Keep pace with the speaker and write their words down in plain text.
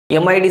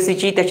MIDC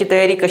ची त्याची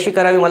तयारी कशी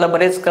करावी, मला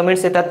बरेच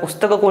कमेंट्स येतात,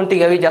 पुस्तकं कोणती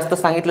घ्यावी जास्त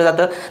सांगितलं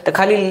जातं. तर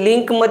खाली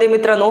लिंकमध्ये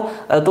मित्रांनो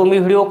तो मी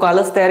व्हिडिओ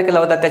कालच तयार केला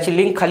होता, त्याची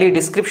लिंक खाली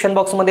डिस्क्रिप्शन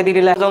बॉक्समध्ये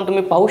दिलेली आहे, जाऊन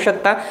तुम्ही पाहू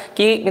शकता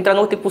की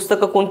मित्रांनो ती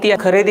पुस्तकं कोणती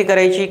खरेदी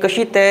करायची,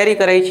 कशी तयारी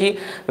करायची,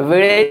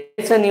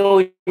 वेळेचं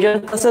नियोजन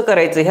कसं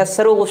करायचं, ह्या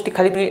सर्व गोष्टी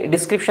खाली तुम्ही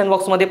डिस्क्रिप्शन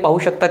बॉक्समध्ये पाहू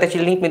शकता.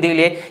 त्याची लिंक मी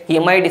दिलेली आहे की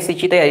MIDC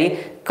ची तयारी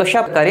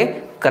कशा प्रकारे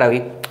करावी.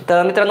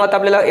 तर मित्रांनो आता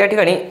आपल्याला या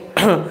ठिकाणी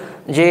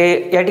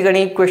या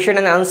ठिकाणी क्वेश्चन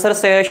अँड आन्सर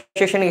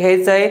सेशन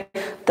घ्यायचं आहे.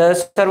 तर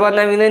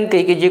सर्वांना विनंती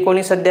आहे की जे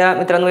कोणी सध्या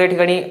मित्रांनो या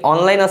ठिकाणी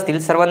ऑनलाईन असतील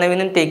सर्वांना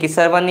विनंती आहे की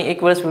सर्वांनी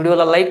एक वेळेस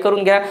व्हिडिओला लाईक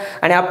करून घ्या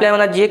आणि आपल्या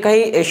मनात जे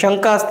काही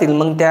शंका असतील,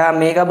 मग त्या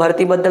मेगा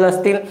भरतीबद्दल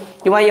असतील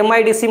किंवा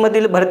MIDC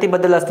मधील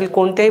भरतीबद्दल असतील,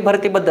 कोणत्याही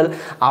भरतीबद्दल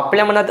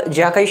आपल्या मनात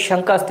ज्या काही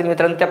शंका असतील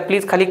मित्रांनो त्या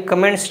प्लीज खाली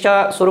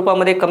कमेंट्सच्या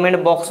स्वरूपामध्ये कमेंट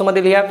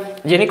बॉक्समध्ये लिहा,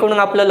 जेणेकरून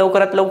आपलं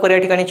लवकरात लवकर या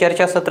ठिकाणी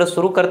चर्चासत्र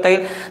सुरू करता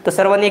येईल. तर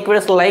सर्वांनी एक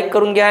वेळेस लाईक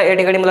करून घ्या. या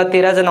ठिकाणी मला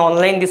 13 जण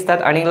ऑनलाईन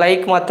दिसतात आणि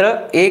लाईक मात्र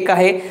 1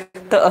 आहे.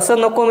 तर असं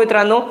नको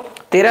मित्रांनो,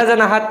 13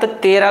 जण आहात तर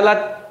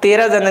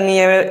 13 जणांनी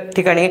या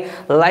ठिकाणी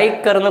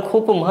लाईक करणं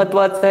खूप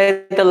महत्त्वाचं आहे.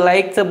 तर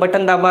लाईकचं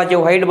बटन दाबा, जे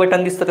व्हाईट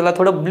बटन दिसतं त्याला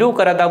थोडं ब्लू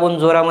करा दाबून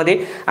जोरामध्ये.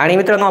 आणि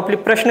मित्रांनो आपले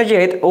प्रश्न जे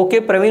आहेत, ओके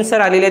प्रवीण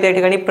सर आलेले आहेत, या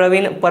ठिकाणी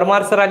प्रवीण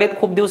परमार सर आलेत,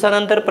 खूप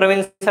दिवसानंतर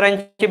प्रवीण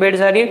सरांची भेट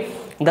झाली.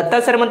 दत्ता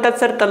सर म्हणतात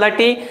सर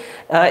तलाठी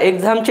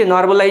एक्झामचे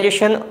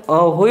नॉर्मलायझेशन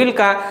होईल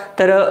का?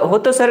 तर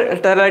होतं सर,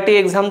 तलाठी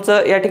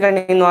एक्झामचं या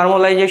ठिकाणी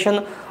नॉर्मलायझेशन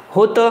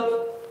होतं.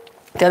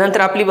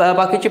 त्यानंतर आपली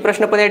बाकीचे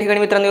प्रश्न पण या ठिकाणी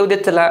मित्रांनो येऊ देत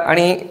चला.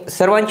 आणि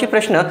सर्वांची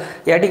प्रश्न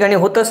या ठिकाणी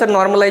होतं सर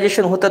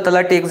नॉर्मलायझेशन होतं,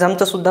 तलाठी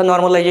एक्झामचं सुद्धा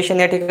नॉर्मलायझेशन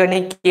या ठिकाणी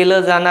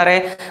केलं जाणार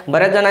आहे.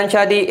 बऱ्याच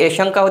जणांच्या आधी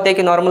शंका होत्या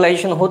की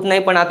नॉर्मलायझेशन होत नाही,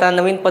 पण आता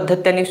नवीन पद्धत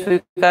त्यांनी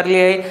स्वीकारली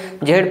आहे.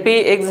 ZP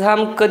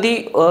एक्झाम कधी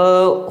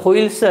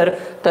होईल सर?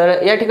 तर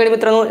या ठिकाणी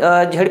मित्रांनो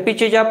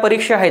ZPची ज्या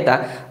परीक्षा आहेत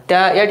त्या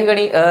या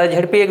ठिकाणी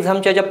ZP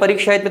एक्झामच्या ज्या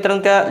परीक्षा आहेत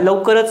मित्रांनो त्या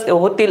लवकरच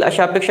होतील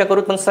अशी अपेक्षा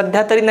करू, पण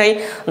सध्या तरी नाही.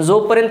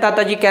 जोपर्यंत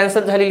आता जी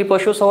कॅन्सल झालेली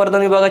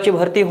पशुसंवर्धन विभागाची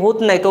भरती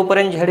होत नाही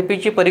तोपर्यंत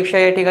ZPची परीक्षा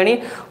या ठिकाणी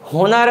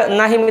होणार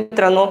नाही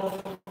मित्रांनो.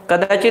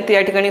 कदाचित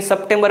या ठिकाणी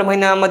सप्टेंबर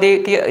महिन्यामध्ये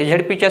ती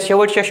ZPच्या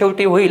शेवटच्या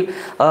शेवटी होईल.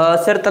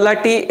 सर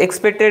तलाठी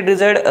एक्सपेक्टेड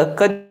रिझल्ट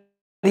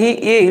कधी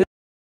येईल?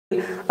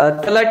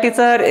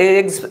 तलाठीचा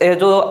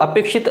जो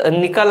अपेक्षित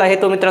निकाल आहे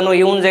तो मित्रांनो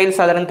येऊन जाईल,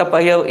 साधारणतः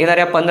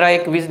येणाऱ्या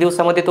 15-20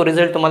 दिवसामध्ये तो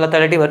रिझल्ट तुम्हाला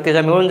तलाठी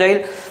भरतीचा मिळून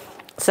जाईल.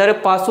 सर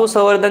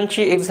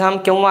पशुसंवर्धनची एक्झाम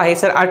केव्हा आहे?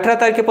 सर 18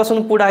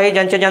 तारखेपासून पुढे आहे.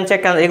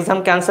 ज्यांच्या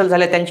एक्झाम कॅन्सल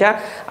झाल्या त्यांच्या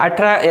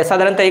 18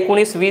 साधारणतः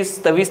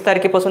 19-20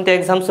 तारखेपासून त्या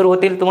एक्झाम सुरू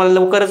होतील. तुम्हाला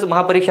लवकरच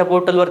महापरीक्षा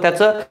पोर्टलवर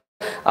त्याचं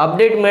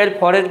अपडेट मिळेल.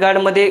 फॉरेस्ट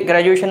गार्डमध्ये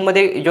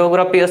ग्रॅज्युएशनमध्ये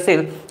जिओग्राफी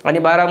असेल आणि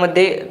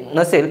 12मध्ये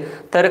नसेल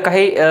तर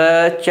काही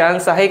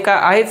चान्स आहे का?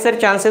 आहेत सर,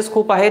 चान्सेस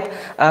खूप आहेत.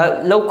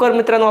 लवकर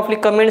मित्रांनो आपली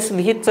कमेंट्स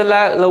लिहित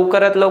चला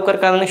लवकरात लवकर,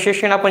 कारण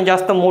सेशन आपण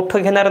जास्त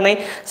मोठं घेणार नाही,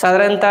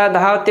 साधारणतः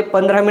 10 ते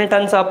 15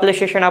 मिनिटांचं आपलं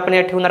सेशन आपण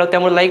या ठेवणार आहोत.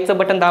 त्यामुळे लाईकचं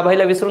बटन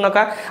दाबायला विसरू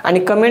नका आणि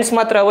कमेंट्स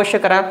मात्र अवश्य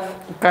करा,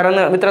 कारण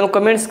मित्रांनो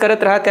कमेंट्स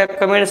करत राहा. त्या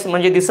कमेंट्स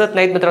म्हणजे दिसत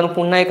नाहीत मित्रांनो,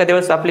 पुन्हा एखाद्या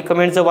वेळेस आपली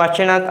कमेंट्स जर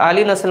वाचनात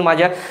आली नसेल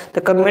माझ्या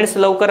तर कमेंट्स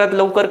लवकरात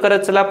लवकर करत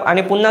चला.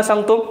 आणि पुन्हा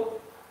सांगतो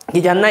की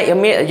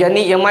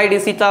ज्यांनी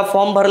MIDCचा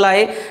फॉर्म भरला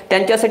आहे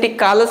त्यांच्यासाठी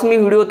कालच मी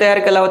व्हिडिओ तयार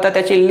केला होता,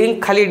 त्याची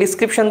लिंक खाली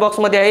डिस्क्रिप्शन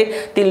बॉक्समध्ये आहे.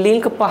 ती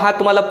लिंक पहा.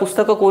 तुम्हाला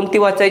पुस्तकं कोणती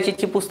वाचायची,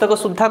 ची पुस्तकं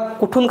सुद्धा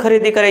कुठून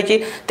खरेदी करायची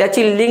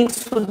त्याची लिंक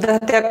सुद्धा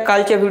त्या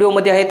कालच्या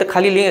व्हिडिओमध्ये आहे. तर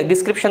खाली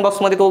डिस्क्रिप्शन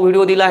बॉक्समध्ये तो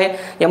व्हिडिओ दिला आहे.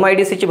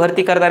 MIDCची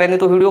भरती करणाऱ्यांनी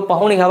तो व्हिडिओ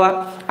पाहून घ्यावा.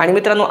 आणि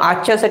मित्रांनो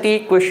आजच्यासाठी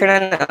क्वेश्चन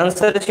अँड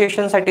आन्सर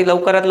सेशनसाठी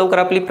लवकरात लवकर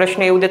आपली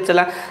प्रश्न येऊ देत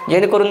चला,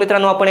 जेणेकरून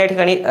मित्रांनो आपण या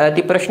ठिकाणी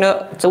ती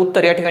प्रश्नाचं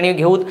उत्तर या ठिकाणी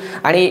घेऊत.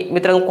 आणि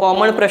मित्रांनो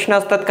कॉमन प्रश्न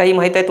असतात, काही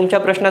माहिती आहे तुमच्या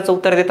प्रश्नाचं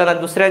उत्तर देताना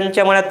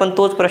दुसऱ्यांच्या मनात पण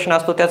तोच प्रश्न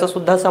असतो, त्याचं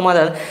सुद्धा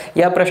समाधान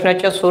या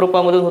प्रश्नाच्या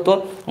स्वरूपामधून होतो.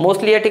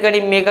 मोस्टली या ठिकाणी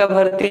मेगा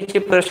भरतीचे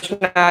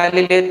प्रश्न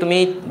आलेले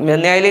तुम्ही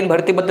न्यायालयीन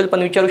भरतीबद्दल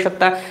पण विचारू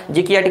शकता,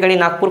 जे की या ठिकाणी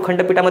नागपूर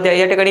खंडपीठामध्ये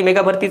या ठिकाणी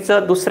मेगा भरतीचा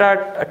दुसरा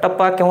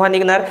टप्पा केव्हा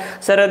निघणार?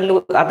 सर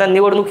आता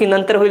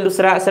निवडणुकीनंतर होईल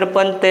दुसरा. सर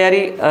पण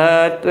तयारी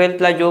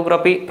 12th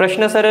जिओग्राफी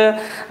प्रश्न सर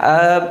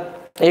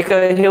एक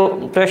हे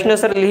प्रश्न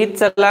सर लिहित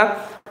चला,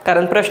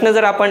 कारण प्रश्न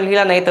जर आपण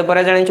लिहिला नाही तर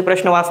बऱ्याच जणांचे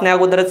प्रश्न वाचण्या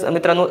अगोदरच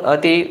मित्रांनो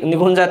ते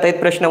निघून जात आहेत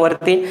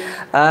प्रश्नावरती.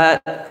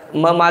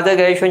 मग माझं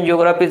ग्रॅज्युएशन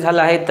जिओग्राफी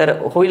झालं आहे तर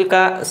होईल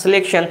का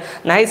सिलेक्शन?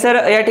 नाही सर,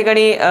 या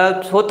ठिकाणी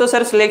होतं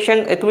सर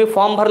सिलेक्शन. तुम्ही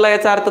फॉर्म भरला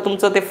याचा अर्थ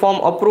तुमचं ते फॉर्म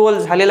अप्रूव्हल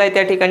झालेलं आहे,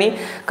 त्या ठिकाणी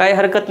काही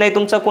हरकत नाही.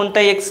 तुमचा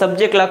कोणताही एक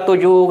सब्जेक्ट लागतो,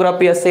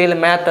 जिओग्राफी असेल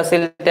मॅथ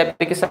असेल,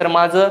 त्यापैकी सर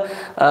माझं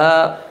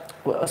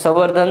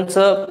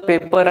संवर्धनचं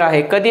पेपर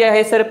आहे. कधी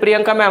आहे सर?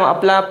 प्रियंका मॅम,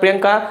 आपला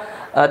प्रियंका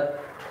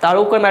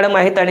ताळुकर मॅडम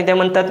आहेत आणि त्या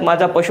म्हणतात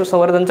माझा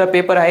पशुसंवर्धनचा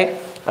पेपर आहे.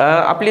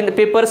 आपली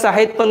पेपर्स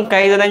आहेत पण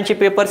काही जणांची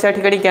पेपर्स या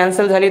ठिकाणी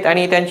कॅन्सल झालीत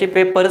आणि त्यांचे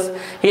पेपर्स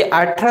हे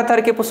 18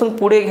 तारखेपासून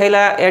पुढे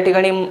घ्यायला या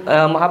ठिकाणी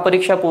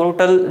महापरीक्षा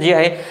पोर्टल जे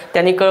आहे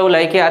त्यांनी कळवलं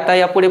आहे की आता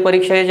यापुढे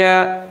परीक्षा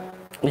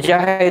ज्या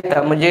आहेत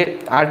म्हणजे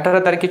 18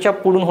 तारखेच्या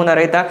पुढून होणार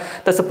आहेत.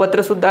 तसं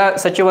पत्रसुद्धा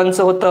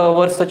सचिवांचं होतं,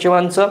 वर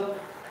सचिवांचं.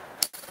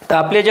 तर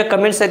आपले ज्या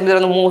कमेंट्स आहेत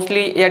मित्रांनो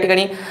मोस्टली या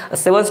ठिकाणी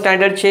 7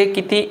 स्टँडर्डचे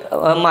किती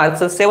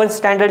मार्क्स, 7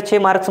 स्टँडर्डचे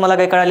मार्क्स मला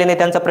काही कळाले नाही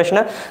त्यांचा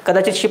प्रश्न.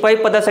 कदाचित शिपाई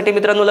पदासाठी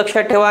मित्रांनो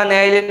लक्षात ठेवा,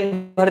 न्यायालयीन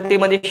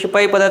भरतीमध्ये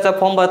शिपाई पदाचा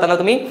फॉर्म भरताना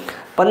तुम्ही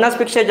 50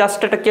 पेक्षा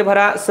जास्त टक्के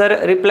भरा. सर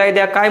रिप्लाय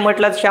द्या. काय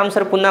म्हटलात श्याम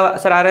सर पुन्हा?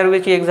 सर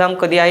RRBची एक्झाम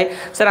कधी आहे?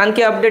 सर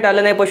आणखी अपडेट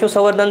आलं नाही.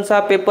 पशुसंवर्धनचा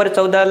पेपर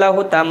 14ला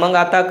होता, मग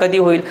आता कधी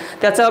होईल?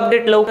 त्याचा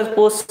अपडेट लवकर.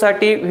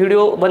 पोस्टसाठी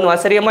व्हिडिओ बनवा.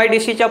 सर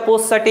MIDCच्या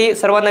पोस्टसाठी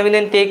सर्वांना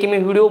विनंती आहे की मी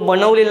व्हिडिओ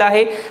बनवलेला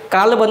आहे,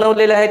 काल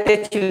बनवलेला आहे.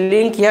 त्याची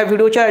लिंक ह्या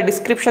व्हिडिओच्या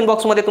डिस्क्रिप्शन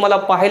बॉक्समध्ये तुम्हाला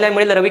पाहायला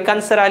मिळेल.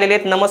 रविकांत सर आलेले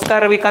आहेत.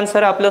 नमस्कार रविकांत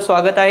सर, आपलं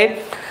स्वागत आहे.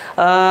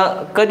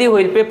 कधी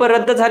होईल पेपर?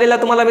 रद्द झालेला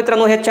तुम्हाला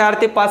मित्रांनो ह्या 4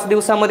 ते 5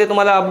 दिवसामध्ये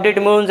तुम्हाला अपडेट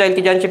मिळून जाईल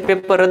की ज्यांचे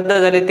पेपर रद्द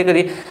झाले ते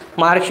कधी.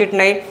 मार्कशीट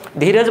नाही.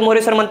 धीरज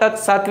मोरे सर म्हणतात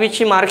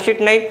 7वीची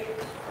मार्कशीट नाही.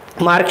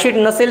 मार्कशीट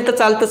नसेल तर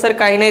चालतं सर,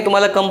 काही नाही.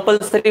 तुम्हाला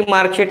कंपल्सरी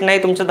मार्कशीट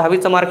नाही. तुमचं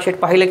 10वीचं मार्कशीट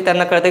पाहिलं की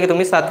त्यांना कळतं की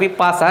तुम्ही 7वी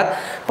पास आहात.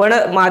 पण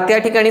त्या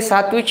ठिकाणी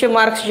 7वीचे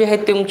मार्क्स जे आहेत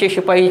तुमचे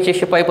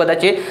शिपाई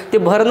पदाचे ते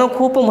भरणं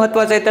खूप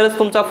महत्त्वाचं आहे. तरच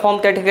तुमचा फॉर्म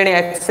त्या ठिकाणी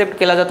ॲक्सेप्ट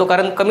केला जातो.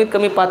 कारण कमीत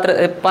कमी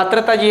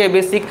पात्रता जी आहे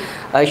बेसिक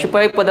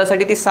शिपाई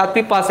पदासाठी ती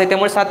 7वी पास आहे.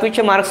 त्यामुळे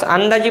 7वीचे मार्क्स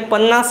अंदाजे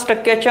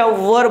 50%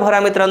 वर भरा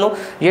मित्रांनो,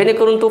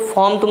 जेणेकरून तो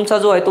फॉर्म तुमचा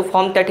जो आहे तो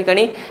फॉर्म त्या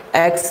ठिकाणी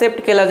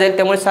ॲक्सेप्ट केला जाईल.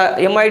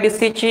 त्यामुळे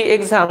MIDCची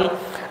एक्झाम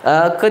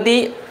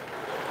कधी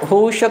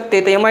होऊ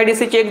शकते? तर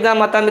MIDCची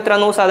एक्झाम आता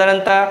मित्रांनो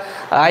साधारणतः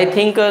आय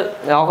थिंक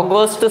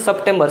ऑगस्ट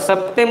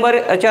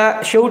सप्टेंबरच्या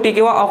शेवटी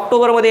किंवा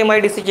ऑक्टोबरमध्ये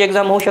MIDCची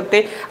एक्झाम होऊ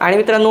शकते. आणि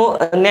मित्रांनो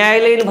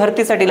न्यायालयीन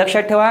भरतीसाठी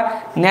लक्षात ठेवा,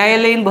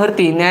 न्यायालयीन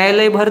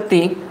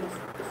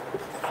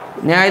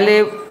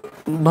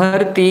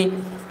भरती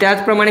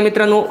त्याचप्रमाणे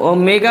मित्रांनो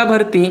मेगा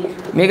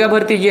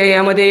भरती जी आहे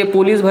यामध्ये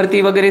पोलीस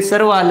भरती वगैरे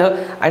सर्व आलं.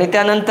 आणि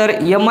त्यानंतर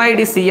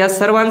MIDC या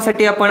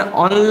सर्वांसाठी आपण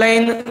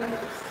ऑनलाईन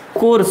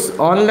कोर्स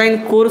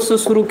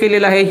सुरू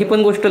केलेला आहे. ही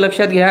पण गोष्ट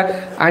लक्षात घ्या.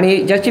 आणि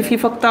ज्याची फी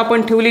फक्त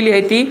आपण ठेवलेली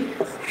आहे ती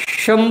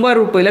 100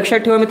 रुपये. लक्षात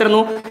ठेवा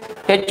मित्रांनो,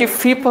 याची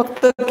फी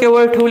फक्त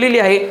केवळ ठेवलेली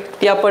आहे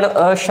ती आपण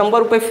 100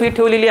 रुपये फी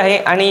ठेवलेली आहे.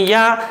 आणि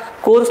या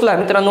कोर्सला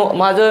मित्रांनो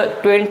माझं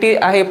 20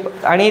 आहे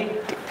आणि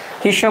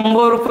ही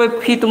 100 रुपये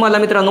फी तुम्हाला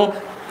मित्रांनो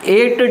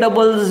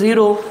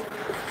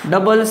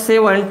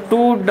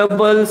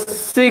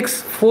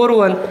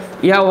 8007726641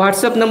 या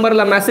व्हॉट्सअप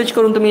नंबरला मेसेज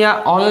करून तुम्ही या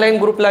ऑनलाईन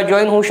ग्रुपला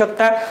जॉईन होऊ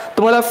शकता.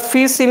 तुम्हाला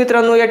फीस ही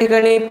मित्रांनो या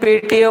ठिकाणी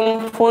पेटीएम,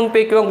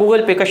 फोनपे किंवा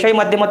गुगल पे कशाही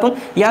माध्यमातून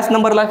याच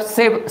नंबरला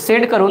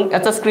सेंड करून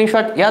याचा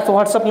स्क्रीनशॉट याच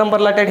व्हॉट्सअप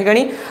नंबरला त्या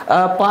ठिकाणी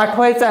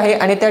पाठवायचा आहे.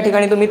 आणि त्या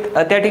ठिकाणी तुम्ही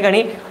त्या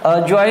ठिकाणी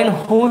जॉईन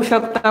होऊ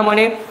शकता.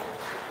 म्हणे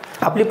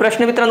आपली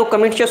प्रश्न मित्रांनो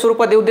कमेंटच्या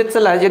स्वरूपात देऊ देत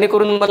चला,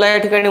 जेणेकरून मला या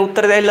ठिकाणी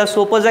उत्तर द्यायला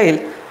सोपं जाईल.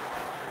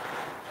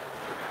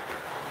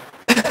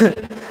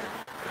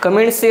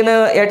 कमेंट्स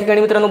येणं या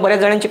ठिकाणी मित्रांनो बऱ्याच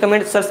जणांची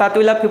कमेंट, सर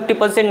 7वीला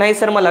 50% नाही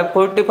सर, मला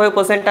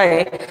 45%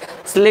 आहे,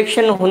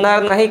 सिलेक्शन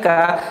होणार नाही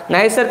का?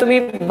 नाही सर, तुम्ही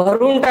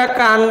भरून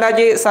टाका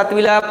अंदाजे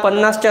 7वीला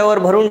 50च्या वर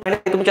भरून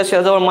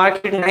तुमच्या जवळ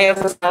मार्कशीट नाही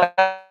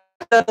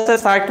असं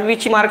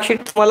 7वीची मार्कशीट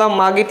तुम्हाला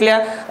मागितल्या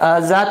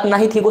जात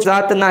नाही, ही गोष्ट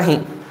जात नाही.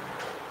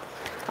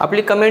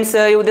 आपली कमेंट्स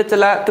येऊ देत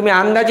चला. तुम्ही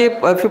अंदाजे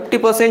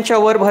 50%च्या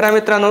वर भरा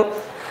मित्रांनो,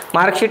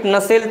 मार्कशीट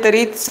नसेल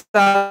तरी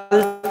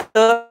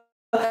चालतं.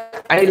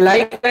 आणि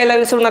लाईक करायला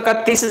विसरू नका.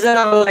 30 जण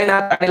ऑनलाईन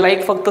आहात आणि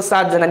लाईक फक्त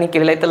 7 जणांनी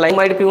केलेला आहे. तर लाईक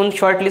माईट पिऊन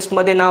शॉर्ट लिस्ट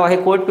मध्ये नाव आहे,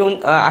 कोड पिऊन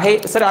आहे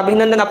सर,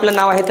 अभिनंदन आपलं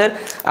नाव आहे. तर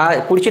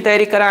पुढची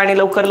तयारी करा आणि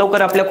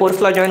लवकर आपल्या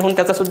कोर्सला जॉईन होऊन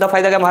त्याचा सुद्धा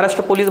फायदा घ्या.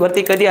 महाराष्ट्र पोलीस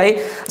भरती कधी आहे?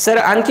 सर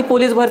आणखी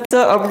पोलीस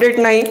भरतीचं अपडेट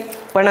नाही,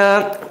 पण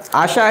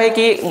आशा आहे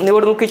की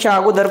निवडणुकीच्या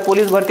अगोदर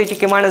पोलीस भरतीची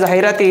किमान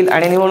जाहिरात येईल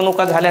आणि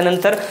निवडणुका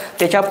झाल्यानंतर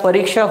त्याच्या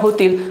परीक्षा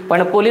होतील.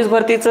 पण पोलीस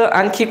भरतीचं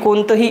आणखी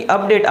कोणतंही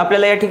अपडेट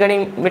आपल्याला या ठिकाणी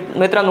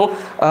मित्रांनो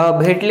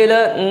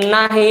भेटलेलं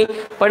नाही.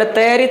 पण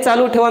तयारी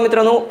चालू ठेवा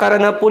मित्रांनो,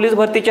 कारण पोलीस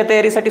भरतीच्या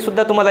तयारीसाठी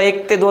सुद्धा तुम्हाला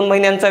 1 ते 2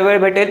 महिन्यांचा वेळ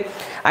भेटेल.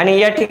 आणि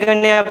या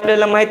ठिकाणी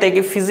आपल्याला माहित आहे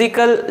की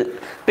फिजिकल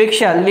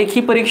पेक्षा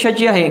लेखी परीक्षा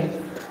जी आहे,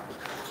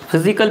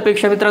 फिजिकल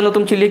पेक्षा मित्रांनो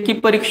तुमची लेखी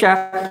परीक्षा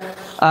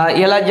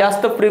याला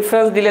जास्त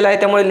प्रिफरन्स दिलेला आहे.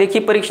 त्यामुळे लेखी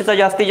परीक्षेचा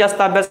जास्तीत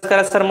जास्त अभ्यास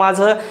करा. सर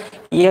माझं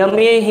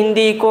MA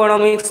Hindi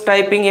economics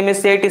typing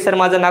MSc sir,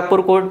 माझं नागपूर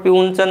कोर्ट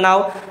पिऊनचं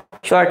नाव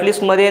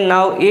शॉर्टलिस्ट मध्ये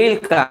नाव येईल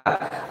का?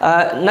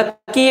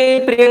 नक्की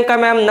येईल प्रियंका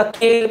मॅम,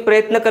 नक्की येईल,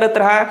 प्रयत्न करत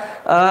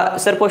राहा.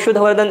 सर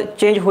पशुसंवर्धन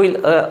चेंज होईल?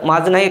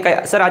 माझं नाही काय.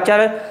 सर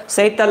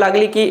आचारसंहिता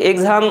लागली की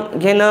एक्झाम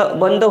घेणं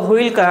बंद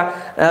होईल का?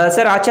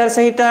 सर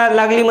आचारसंहिता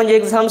लागली म्हणजे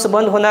एक्झाम्स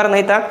बंद होणार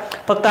नाहीत.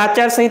 फक्त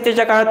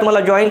आचारसंहितेच्या काळात तुम्हाला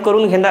जॉईन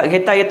करून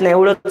घेता येत नाही,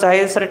 एवढंच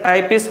आहे. सर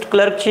टायपिस्ट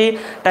क्लर्कची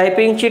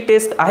टायपिंगची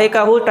टेस्ट आहे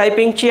का? हो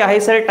टायपिंगची आहे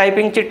सर,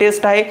 टायपिंगची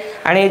टेस्ट आहे.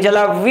 आणि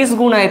ज्याला 20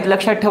 गुण आहेत,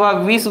 लक्षात ठेवा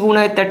 20 गुण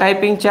आहेत त्या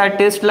टायपिंगच्या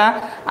टेस्टला.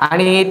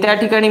 आणि त्या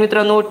ठिकाणी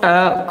मित्रांनो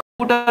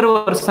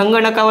कॉम्प्युटरवर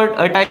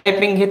संगणकावर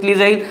टायपिंग घेतली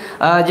जाईल,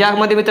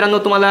 ज्यामध्ये मित्रांनो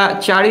तुम्हाला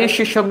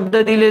 40 शब्द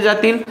दिले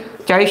जातील,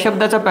 40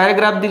 शब्दाचा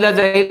पॅराग्राफ दिला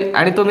जाईल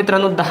आणि तो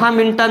मित्रांनो 10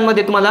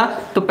 मिनिटांमध्ये तुम्हाला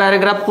तो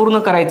पॅराग्राफ पूर्ण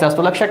करायचा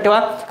असतो. लक्षात ठेवा,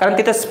 कारण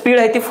तिथं स्पीड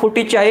आहे ती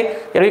 40ची आहे.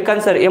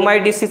 रविकांत सर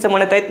MIDCचं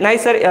म्हणत आहेत? नाही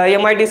सर,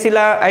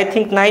 MIDCला आय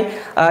थिंक नाही.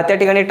 त्या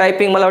ठिकाणी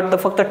टायपिंग मला वाटतं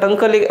फक्त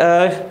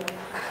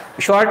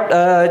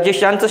जे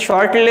ज्यांचं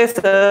शॉर्ट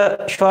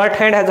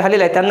हँड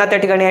झालेलं आहे त्यांना त्या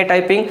ठिकाणी आहे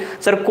typing.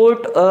 Sir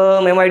court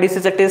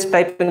MIDCचं taste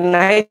typing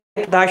नाही,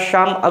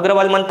 श्याम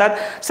अग्रवाल म्हणतात.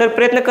 सर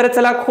प्रयत्न करत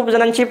चला. खूप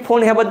जणांची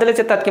फोन ह्याबद्दलच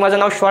येतात की माझं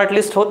नाव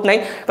शॉर्टलिस्ट होत नाही,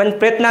 पण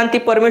प्रयत्नांती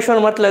परमेश्वर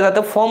म्हटलं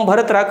जातं. फॉर्म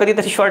भरत राहा, कधी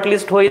तरी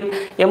शॉर्टलिस्ट होईल.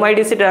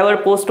 MIDC ड्रायव्हर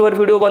पोस्टवर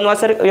व्हिडिओ बनवा.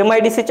 सर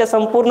MIDCच्या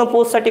संपूर्ण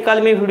पोस्टसाठी काल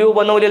मी व्हिडिओ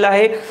बनवलेला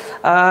आहे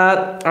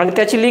आणि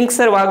त्याची link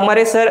sir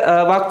Waghmare sir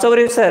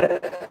Waghchaure sir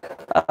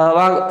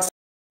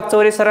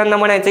Chaure सरांना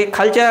म्हणायचं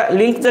खालच्या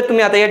लिंक जर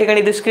तुम्ही आता या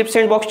ठिकाणी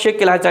डिस्क्रिप्शन बॉक्स चेक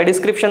केला,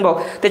 डिस्क्रिप्शन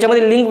बॉक्स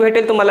त्याच्यामध्ये लिंक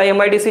भेटेल तुम्हाला.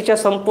 MIDCच्या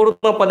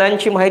संपूर्ण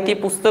पदांची माहिती,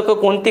 पुस्तकं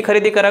कोणती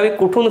खरेदी करावी,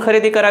 कुठून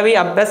खरेदी करावी,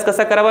 अभ्यास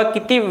कसा करावा,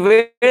 किती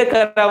वेळ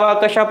करावा,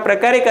 कशा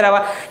प्रकारे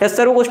करावा, या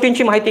सर्व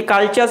गोष्टींची माहिती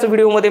कालच्याच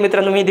व्हिडिओमध्ये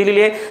मित्रांनो मी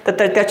दिलेली आहे.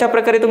 तर त्याच्या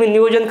प्रकारे तुम्ही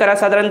नियोजन करा.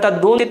 साधारणतः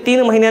 2 ते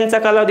 3 महिन्यांचा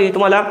कालावधी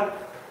तुम्हाला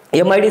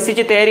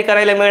MIDCची तयारी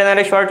करायला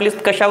मिळणारे.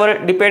 शॉर्टलिस्ट कशावर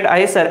डिपेंड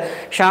आहे सर?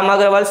 श्याम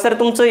अग्रवाल सर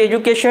तुमचं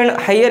एज्युकेशन,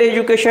 हायर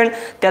एज्युकेशन,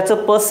 त्याचं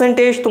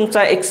पर्सेंटेज,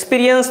 तुमचा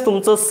एक्सपिरियन्स,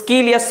 तुमचं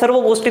स्किल, या सर्व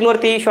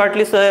गोष्टींवरती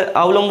शॉर्टलिस्ट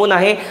अवलंबून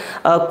आहे.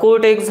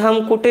 कोर्ट एक्झाम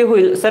कुठे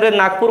होईल सर?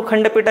 नागपूर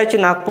खंडपीठाची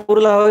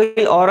नागपूरला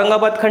होईल,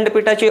 औरंगाबाद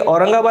खंडपीठाची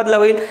औरंगाबादला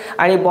होईल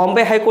आणि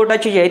बॉम्बे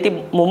हायकोर्टाची जी आहे ती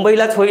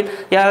मुंबईलाच होईल.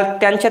 या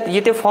त्यांच्यात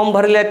जिथे फॉर्म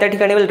भरले आहेत त्या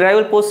ठिकाणी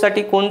ड्रायव्हर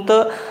पोस्टसाठी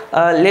कोणतं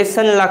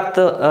लायसन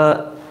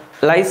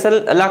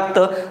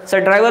लागतं सर?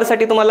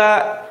 ड्रायव्हरसाठी तुम्हाला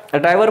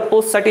ड्रायव्हर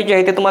पोस्टसाठी जे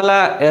आहे ते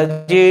तुम्हाला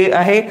जे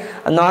आहे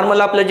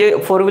नॉर्मल आपलं जे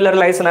 4 व्हीलर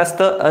लायसन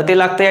असतं ते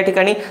लागतं या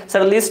ठिकाणी.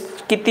 सर लिस्ट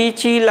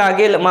कितीची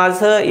लागेल?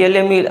 माझं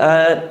LME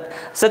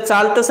सर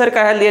चालतं सर.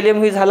 काय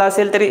LME झाला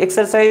असेल तरी.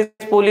 एक्सरसाइज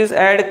पोलीस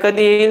ॲड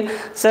कधी येईल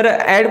सर?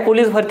 ॲड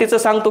पोलीस भरतीचं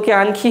सांगतो की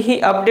आणखीही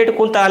अपडेट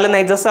कोणतं आलं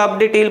नाही. जसं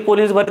अपडेट येईल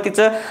पोलीस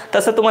भरतीचं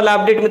तसं तुम्हाला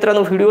अपडेट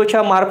मित्रांनो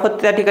व्हिडिओच्या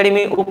मार्फत त्या ठिकाणी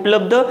मी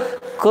उपलब्ध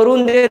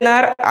करून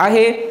देणार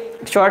आहे.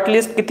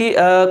 शॉर्टलिस्ट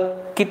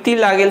किती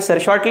लागेल सर?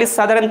 शॉर्टलिस्ट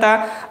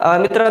साधारणतः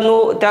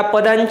मित्रांनो त्या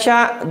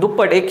पदांच्या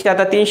दुप्पट,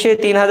 आता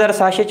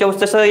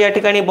 3,664 या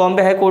ठिकाणी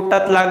बॉम्बे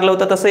हायकोर्टात लागलं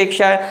होतं, तसं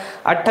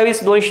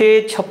 128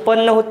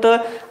 256 होतं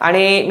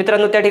आणि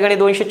मित्रांनो त्या ठिकाणी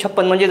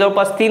 256 म्हणजे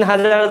जवळपास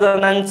 3,000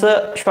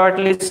 जणांचं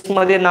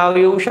शॉर्टलिस्टमध्ये नाव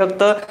येऊ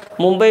शकतं.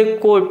 Mumbai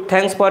court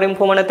thanks for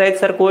info म्हणत आहेत.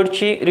 सर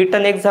कोर्टची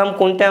रिटर्न एक्झाम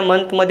कोणत्या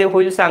मंथमध्ये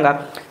होईल सांगा?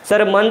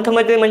 सर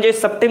मंथमध्ये म्हणजे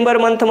सप्टेंबर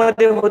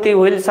मंथमध्ये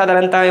होईल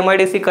साधारणतः.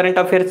 MIDC करंट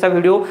अफेअर्सचा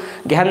व्हिडिओ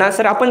घ्या ना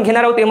सर. आपण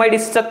घेणार आहोत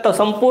MIDCचा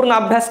संपूर्ण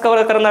अभ्यास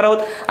कव्हर करणार आहोत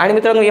आणि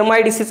मित्रांनो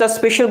MIDCचा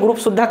स्पेशल ग्रुप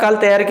सुद्धा काल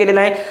तयार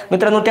केलेला आहे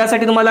मित्रांनो.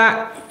 त्यासाठी तुम्हाला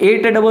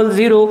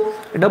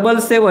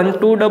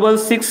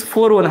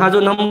 8007726641 हा जो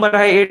नंबर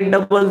आहे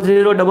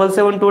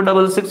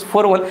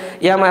 8007726641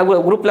 या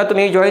ग्रुपला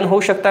तुम्ही जॉईन होऊ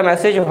शकता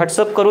मेसेज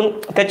व्हॉट्सअप करून.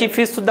 त्याची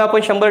फीस सुद्धा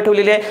आपण 100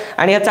 ठेवलेली आहे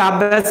आणि याचा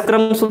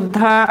अभ्यासक्रम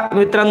सुद्धा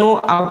मित्रांनो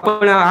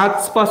आपण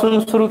आजपासून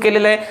सुरू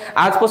केलेलं आहे.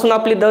 आजपासून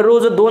आपली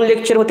दररोज 2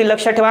 लेक्चर होतील.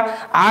 लक्षात ठेवा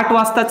 8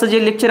 वाजताचं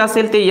जे लेक्चर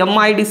असेल ते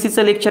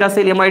MIDCचं लेक्चर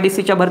असेल,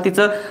 MIDCच्या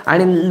भरतीचं,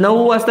 आणि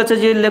 9 वाजताचं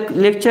जे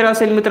लेक्चर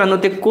असेल मित्रांनो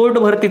ते कोर्ट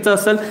भरतीचं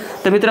असेल.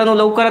 तर मित्रांनो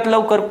लवकरात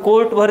लवकर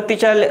कोर्ट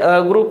भरतीच्या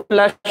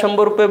ग्रुपला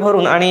 100 रुपये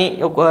भरून आणि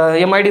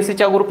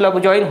MIDCच्या ग्रुपला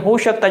जॉईन होऊ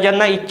शकता.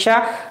 ज्यांना इच्छा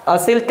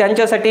असेल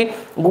त्यांच्यासाठी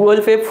गुगल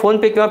पे, फोन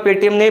पे किंवा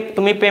पेटीएमने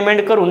तुम्ही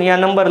पेमेंट करून या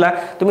नंबरला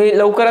तुम्ही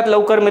लवकरात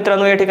लवकर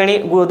मित्रांनो या ठिकाणी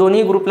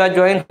दोन्ही ग्रुपला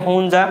जॉईन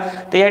होऊन जा.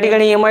 तर या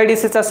ठिकाणी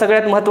MIDCचा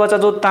सगळ्यात महत्त्वाचा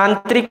जो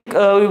तांत्रिक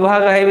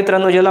विभाग आहे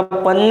मित्रांनो ज्याला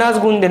 50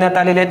 गुण देण्यात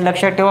आलेले आहेत.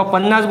 लक्षात ठेवा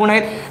 50 गुण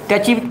आहेत,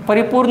 त्याची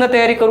परिपूर्ण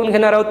तयारी करून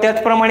घेणार आहोत.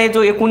 त्याचप्रमाणे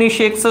जो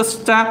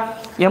 1961चा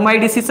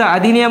MIDCचा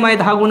अधिनियम आहे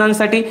 10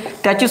 गुणांसाठी,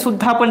 त्याची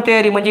सुद्धा आपण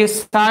तयारी म्हणजे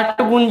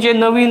 60 गुण जे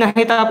नवीन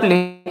आहेत आपले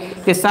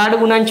ते 60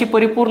 गुणांची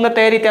परिपूर्ण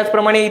तयारी,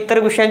 त्याचप्रमाणे इतर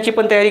विषयांची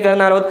पण तयारी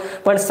करणार आहोत.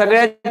 पण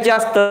सगळ्यात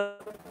जास्त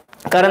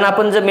कारण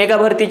आपण जर मेगा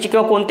भरतीची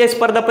किंवा कोणत्याही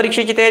स्पर्धा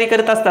परीक्षेची तयारी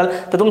करत असाल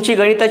तर तुमची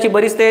गणिताची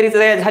बरीच तयारी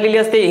झालेली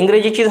असते,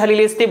 इंग्रजीची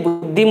झालेली असते,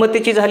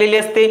 बुद्धिमत्तेची झालेली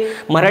असते,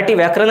 मराठी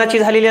व्याकरणाची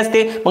झालेली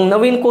असते. मग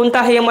नवीन कोणता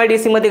आहे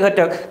MIDC मध्ये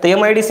घटक? तर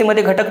MIDC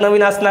मध्ये घटक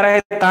नवीन असणार आहे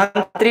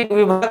तांत्रिक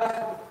विभाग,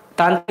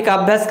 तांत्रिक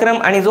अभ्यासक्रम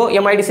आणि जो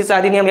MIDCचा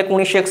अधिनियम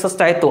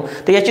 1961 आहे तो.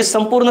 तर याची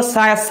संपूर्ण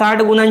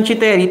 60 गुणांची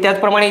तयारी,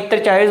 त्याचप्रमाणे इतर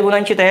 40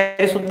 गुणांची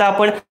तयारी सुद्धा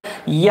आपण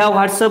या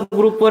व्हॉट्सअप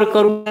ग्रुपवर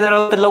करून देणार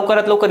आहोत. तर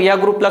लवकरात लवकर या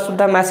ग्रुपला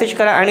सुद्धा मेसेज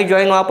करा आणि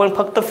जॉईन व्हा. आपण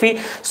फक्त फी,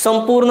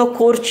 संपूर्ण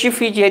कोर्सची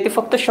फी जी आहे ती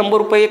फक्त 100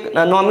 रुपये एक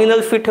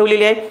नॉमिनल फी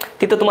ठेवलेली आहे.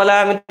 तिथं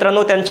तुम्हाला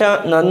मित्रांनो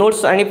त्यांच्या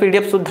नोट्स आणि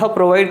PDF सुद्धा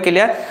प्रोव्हाइड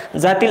केल्या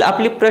जातील.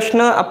 आपली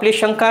प्रश्न, आपली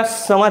शंका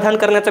समाधान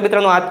करण्याचा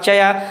मित्रांनो आजच्या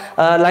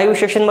या लाईव्ह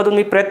सेशनमधून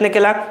मी प्रयत्न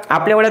केला.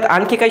 आपल्या वेळात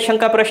आणखी काही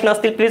शंका प्रश्न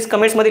असतील प्लीज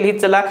कमेंट्समध्ये लिहित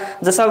चला.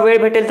 जसा वेळ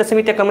भेटेल तसे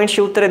मी त्या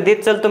कमेंट्सची उत्तरे देत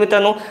चालतो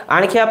मित्रांनो.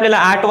 आणखी आपल्याला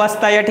 8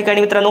 वाजता या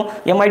ठिकाणी मित्रांनो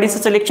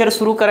MIDCचं लेक्चर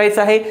सुरू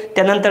करायचं आहे.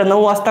 त्यानंतर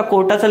 9 वाजता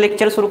कोर्टाचं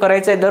लेक्चर सुरू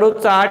करायचं आहे.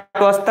 दररोजचं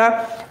 8 वाजता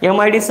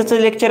MIDCचं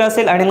लेक्चर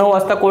असेल आणि 9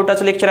 वाजता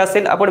कोर्टाचं लेक्चर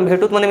असेल. आपण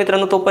भेटूत म्हणे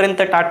मित्रांनो.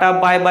 तोपर्यंत टाटा,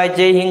 बाय बाय,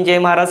 जय हिंद, जय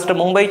महाराष्ट्र.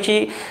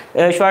 मुंबईची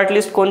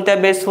शॉर्टलिस्ट कोणत्या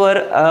बेसवर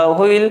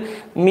होईल?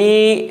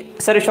 मी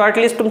सर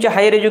शॉर्टलिस्ट तुमचे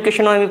हायर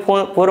एज्युकेशनवर मी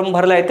फॉर्म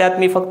भरला आहे, त्यात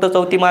मी फक्त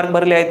 34 मार्क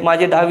भरले आहेत.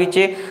 माझे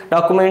 10वीचे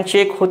डॉक्युमेंट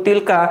चेक होतील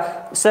का?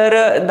 सर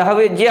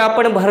 10वी जे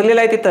आपण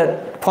भरलेलं आहे तिथं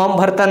फॉर्म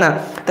भरताना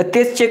तर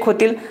तेच चेक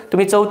होतील.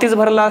 तुम्ही 34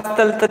 भरला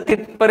असाल तर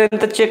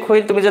तिथपर्यंत चेक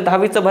होईल. तुम्ही जर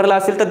 10वीचं भरला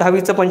असेल तर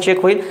 10वीचं पण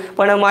चेक होईल.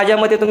 पण माझ्या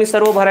मते तुम्ही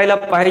सर्व भरायला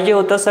पाहिजे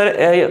होतं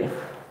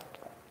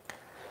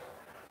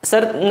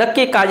सर.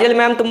 नक्की काजल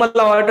मॅम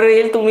तुम्हाला ऑर्डर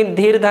येईल. तुम्ही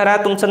धीर धरा.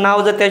 तुमचं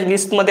नाव जर त्या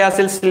लिस्टमध्ये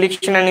असेल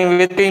सिलेक्शन आणि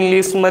वेटिंग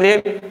लिस्टमध्ये,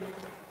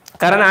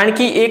 कारण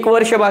आणखी 1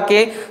 वर्ष बाकी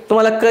आहे.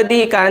 तुम्हाला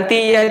कधीही, कारण ती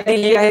यादी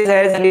जी आहे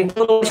जाहीर झाली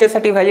 2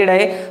 वर्षासाठी व्हॅलिड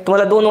आहे.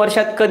 तुम्हाला 2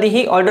 वर्षात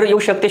कधीही ऑर्डर येऊ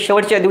शकते.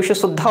 शेवटच्या दिवशी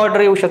सुद्धा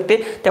ऑर्डर येऊ शकते.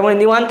 त्यामुळे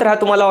निवांत राहा,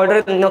 तुम्हाला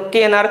ऑर्डर नक्की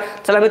येणार.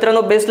 चला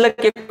मित्रांनो, बेस्ट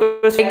लक.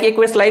 एक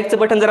वेळेस लाईकचं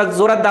बटन जरा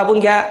जोरात दाबून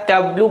घ्या. त्या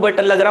ब्लू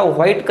बटनला जरा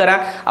व्हाईट करा.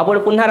 आपण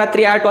पुन्हा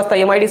रात्री 8 वाजता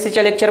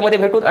MIDCच्या लेक्चरमध्ये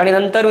भेटू आणि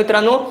नंतर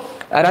मित्रांनो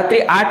रात्री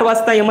 8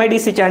 वाजता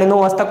MIDCच्या आणि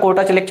 9 वाजता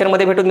कोर्टाच्या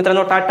लेक्चरमध्ये भेटू.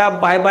 मित्रांनो tata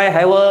bye bye,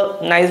 have a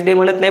nice day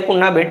म्हणत नाही,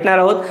 पुन्हा भेटणार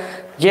आहोत.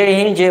 जय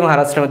हिंद, जय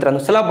महाराष्ट्र मित्रांनो.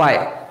 चला बाय.